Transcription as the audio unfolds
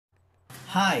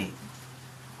Hi,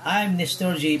 I'm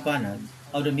Nestor J. Panag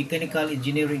of the Mechanical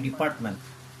Engineering Department,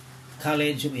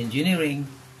 College of Engineering,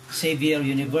 Xavier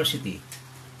University,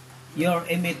 your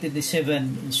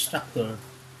MA27 instructor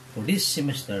for this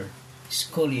semester,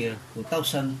 school year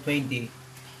 2020-2021.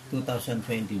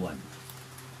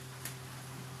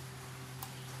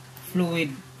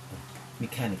 Fluid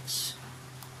mechanics.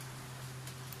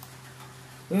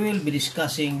 We will be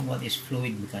discussing what is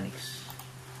fluid mechanics.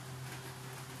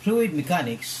 Fluid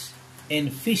mechanics in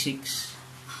physics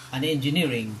and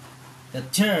engineering, the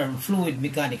term fluid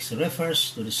mechanics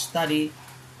refers to the study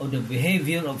of the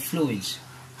behavior of fluids,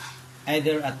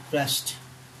 either at rest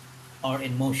or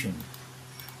in motion.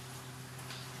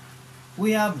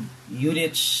 We have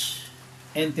units,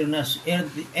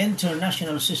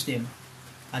 international system,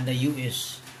 and the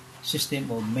US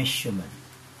system of measurement.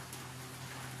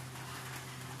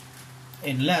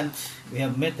 In length, we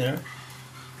have meter,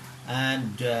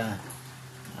 and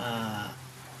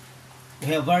we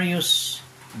have various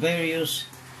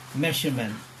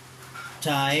measurement: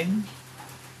 time,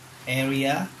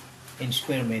 area in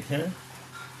square meter,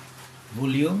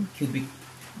 volume cubic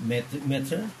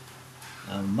meter,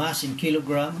 mass in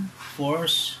kilogram,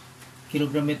 force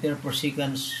kilogram meter per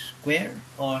second square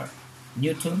or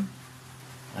Newton,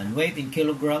 and weight in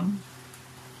kilogram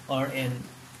or in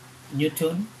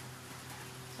Newton,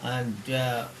 and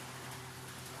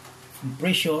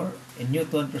pressure in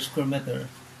Newton per square meter,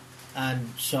 and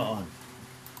so on.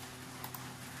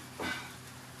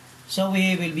 So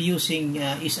we will be using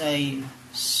SI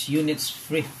units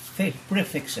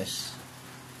prefixes.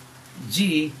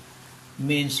 G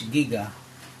means giga,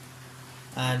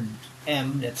 and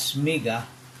M, that's mega,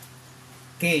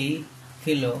 K,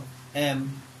 kilo,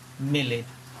 M, milli,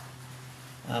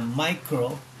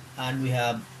 micro, and we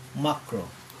have macro.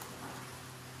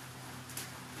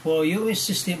 For US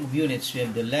system of units, we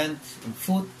have the length in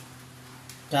foot,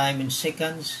 time in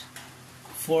seconds,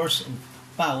 force in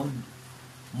pound,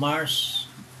 mass,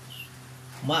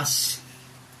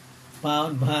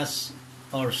 pound, mass,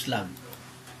 or slug.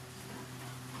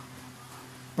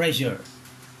 Pressure.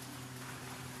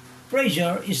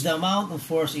 Pressure is the amount of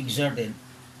force exerted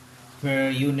per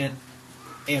unit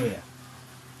area.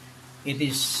 It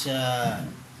is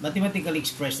mathematically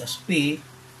expressed as P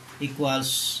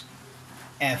equals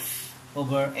F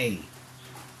over A.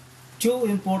 Two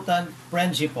important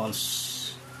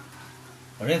principles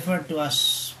referred to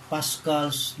as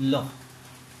Pascal's law.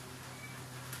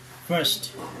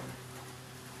 First,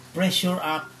 pressure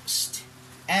acts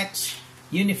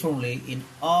uniformly in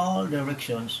all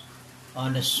directions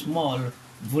on a small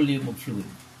volume of fluid.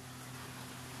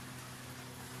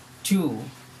 Two,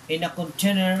 in a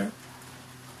container,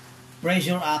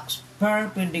 pressure acts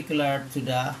perpendicular to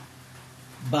the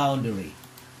boundary.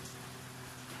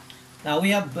 Now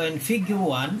we have in figure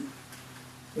 1,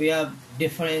 we have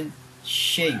different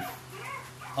shape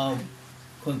of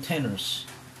containers.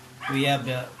 We have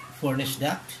the furnace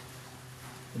duct,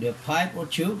 the pipe or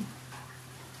tube,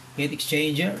 heat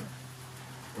exchanger,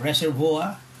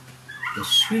 reservoir, the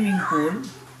swimming pool,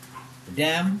 the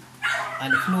dam,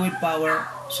 and the fluid power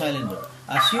cylinder.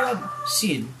 As you have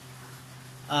seen,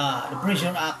 the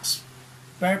pressure acts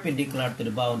perpendicular to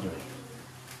the boundary.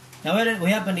 Now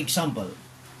we have an example.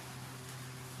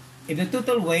 If the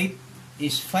total weight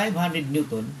is 500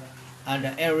 Newton and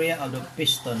the area of the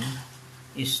piston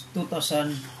is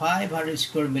 2,500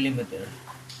 square millimeter,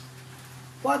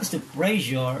 what is the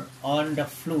pressure on the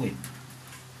fluid?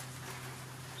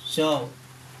 So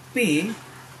P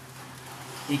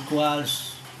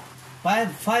equals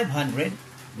 500,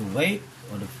 the weight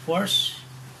or the force,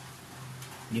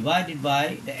 divided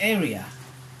by the area,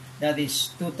 that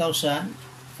is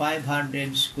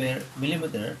 2,500 square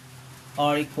millimeter,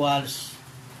 or equals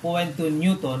 0.2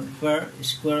 Newton per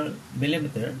square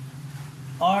millimeter,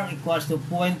 or equals to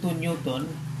 0.2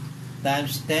 Newton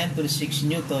times 10 to the 6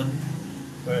 Newton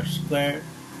per square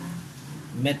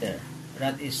meter.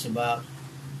 That is about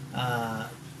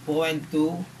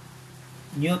 0.2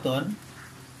 Newton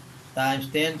times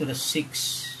 10 to the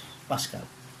 6 Pascal,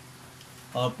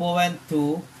 or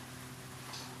 0.2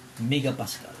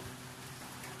 megapascal.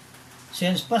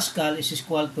 Since Pascal is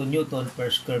equal to Newton per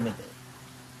square meter.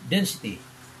 Density.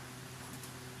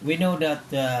 We know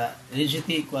that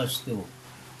density equals to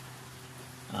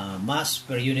mass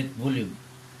per unit volume,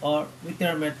 or we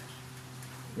term it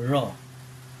rho.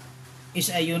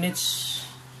 SI units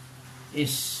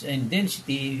is in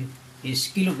density is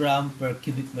kilogram per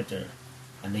cubic meter,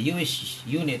 and the US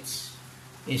units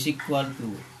is equal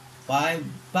to 5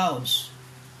 pounds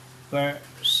per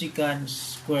second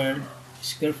square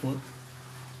foot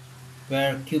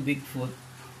per cubic foot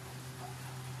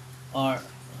or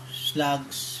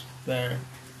slugs per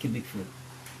cubic foot.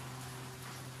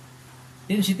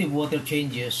 Density of water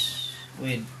changes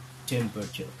with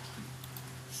temperature.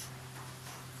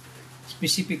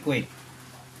 Specific weight.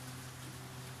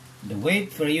 The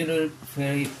weight per unit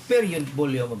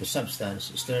volume of a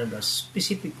substance is termed as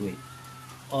specific weight,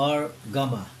 or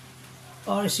gamma,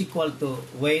 or is equal to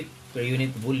weight per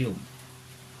unit volume.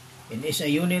 And is a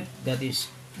unit that is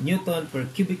Newton per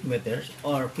cubic meters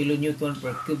or kilonewton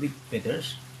per cubic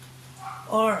meters,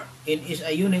 or in is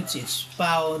a unit it's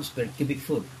pounds per cubic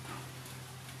foot.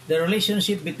 The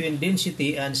relationship between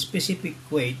density and specific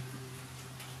weight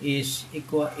is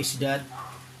that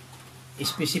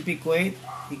specific weight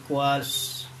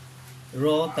equals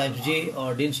rho times g,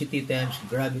 or density times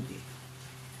gravity.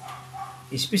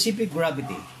 Specific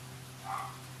gravity.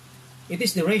 It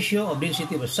is the ratio of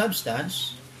density of a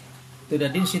substance to the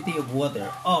density of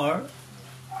water, or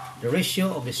the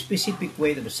ratio of the specific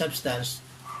weight of a substance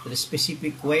to the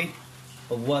specific weight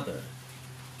of water.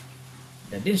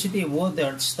 The density of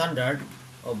water standard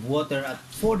of water at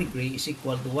 4 degrees is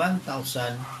equal to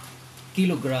 1,000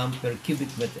 kilogram per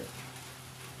cubic meter.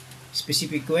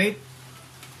 Specific weight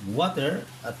water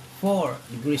at 4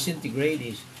 degrees centigrade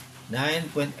is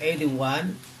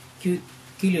 9.81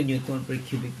 kilonewton per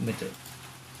cubic meter.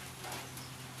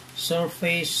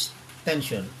 Surface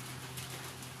tension.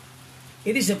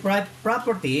 It is a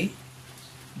property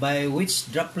by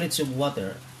which droplets of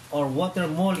water or water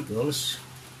molecules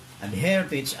adhere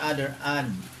to each other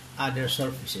and other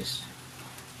surfaces.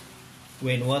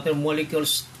 When water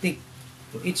molecules stick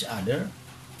to each other,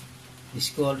 this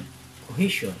is called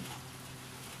cohesion.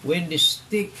 When they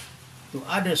stick to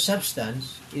other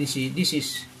substance, this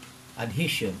is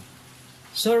adhesion.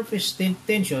 Surface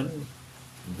tension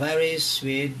varies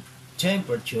with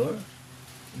temperature,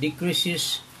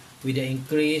 decreases with the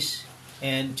increase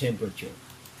in temperature.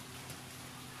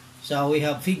 So we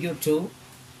have figure 2,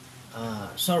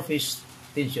 surface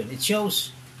tension. It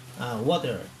shows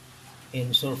water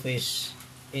in surface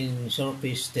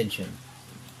tension.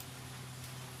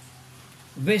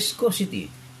 Viscosity.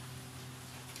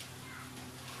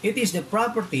 It is the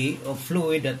property of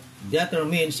fluid that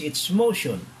determines its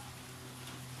motion.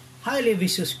 Highly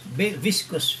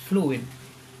viscous fluid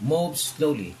moves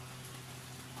slowly,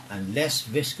 and less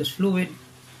viscous fluid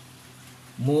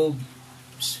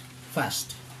moves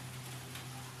fast.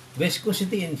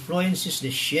 Viscosity influences the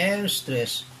shear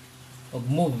stress of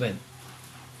movement.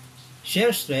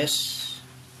 Shear stress,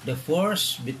 the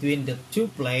force between the two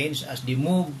planes as they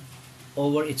move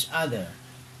over each other.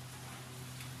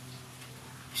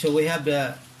 So we have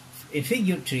in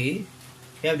figure 3,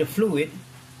 we have the fluid,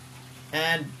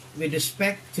 and with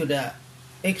respect to the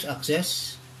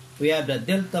x-axis, we have the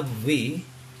delta V,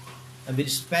 and with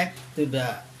respect to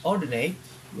the ordinate,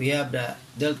 we have the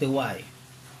delta y.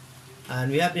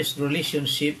 And we have this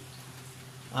relationship,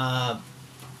 the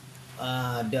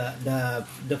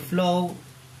flow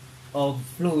of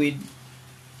fluid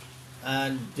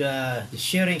and the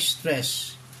shearing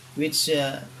stress, which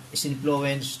is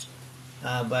influenced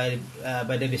by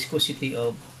the viscosity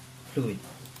of fluid.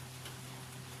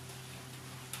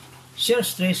 Shear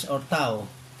stress, or tau,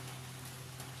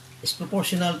 is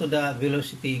proportional to the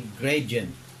velocity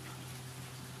gradient.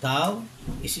 Tau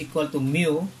is equal to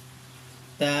mu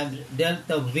times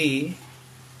delta V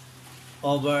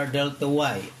over delta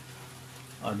y,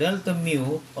 or delta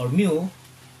mu, or mu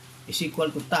is equal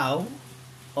to tau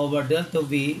over delta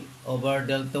V over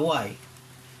delta y,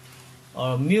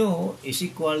 or mu is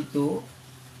equal to,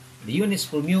 the units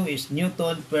for mu is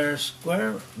Newton per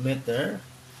square meter,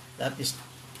 that is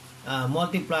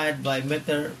multiplied by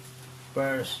meter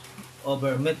per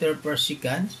over meter per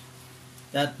second.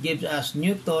 That gives us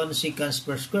Newton seconds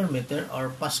per square meter, or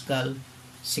Pascal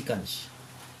seconds.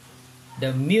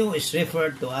 The mu is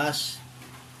referred to as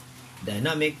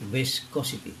dynamic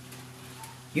viscosity.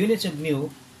 Units of mu,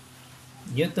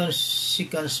 Newton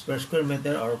seconds per square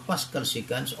meter, or Pascal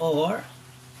seconds, or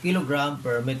kilogram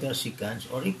per meter seconds,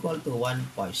 or equal to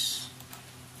 1 poise.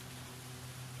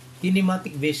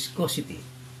 Kinematic viscosity,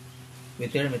 we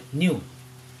term it nu.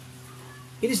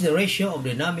 It is the ratio of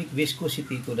dynamic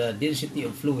viscosity to the density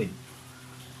of fluid.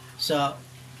 So,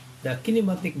 the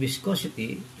kinematic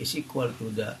viscosity is equal to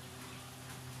the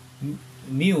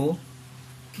mu,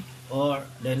 or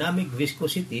dynamic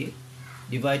viscosity,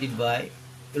 divided by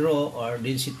rho, or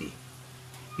density.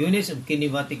 Units of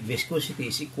kinematic viscosity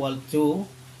is equal to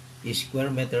the square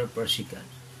meter per second.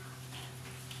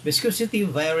 Viscosity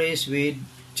varies with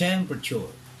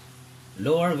temperature.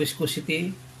 Lower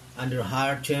viscosity under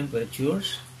higher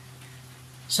temperatures.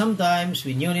 Sometimes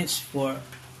when units for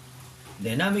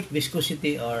dynamic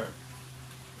viscosity are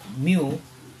mu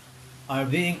are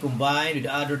being combined with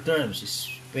other terms,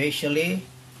 especially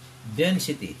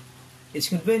density. It's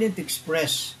convenient to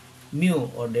express mu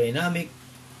or dynamic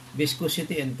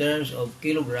viscosity in terms of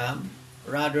kilogram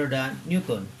rather than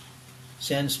Newton,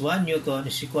 since 1 Newton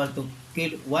is equal to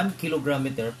 1 kilogram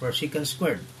meter per second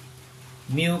squared.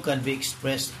 Mu can be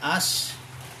expressed as,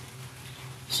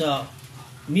 so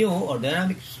mu or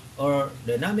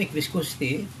dynamic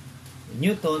viscosity,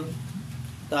 Newton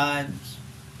times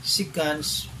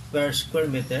seconds per square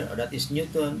meter, or that is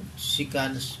Newton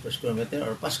seconds per square meter,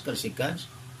 or Pascal seconds,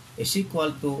 is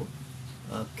equal to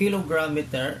kilogram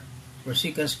meter per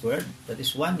second squared, that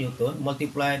is 1 Newton,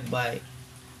 multiplied by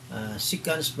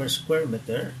seconds per square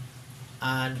meter,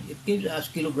 and it gives us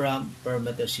kilogram per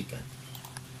meter second.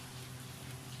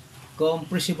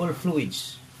 Compressible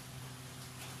fluids.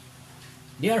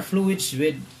 They are fluids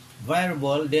with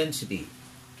variable density.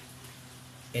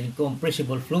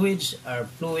 Incompressible fluids are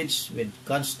fluids with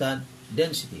constant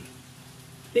density.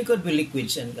 They could be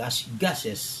liquids and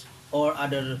gases or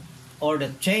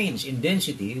the change in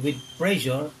density with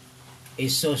pressure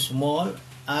is so small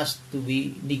as to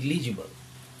be negligible.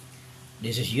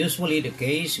 This is usually the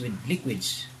case with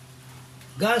liquids.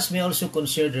 Gas may also be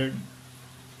considered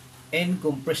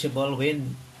incompressible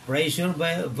when pressure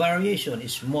variation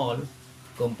is small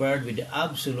compared with the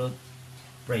absolute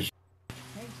pressure.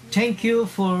 Thank you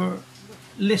for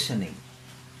listening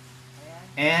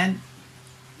and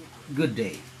good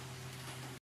day.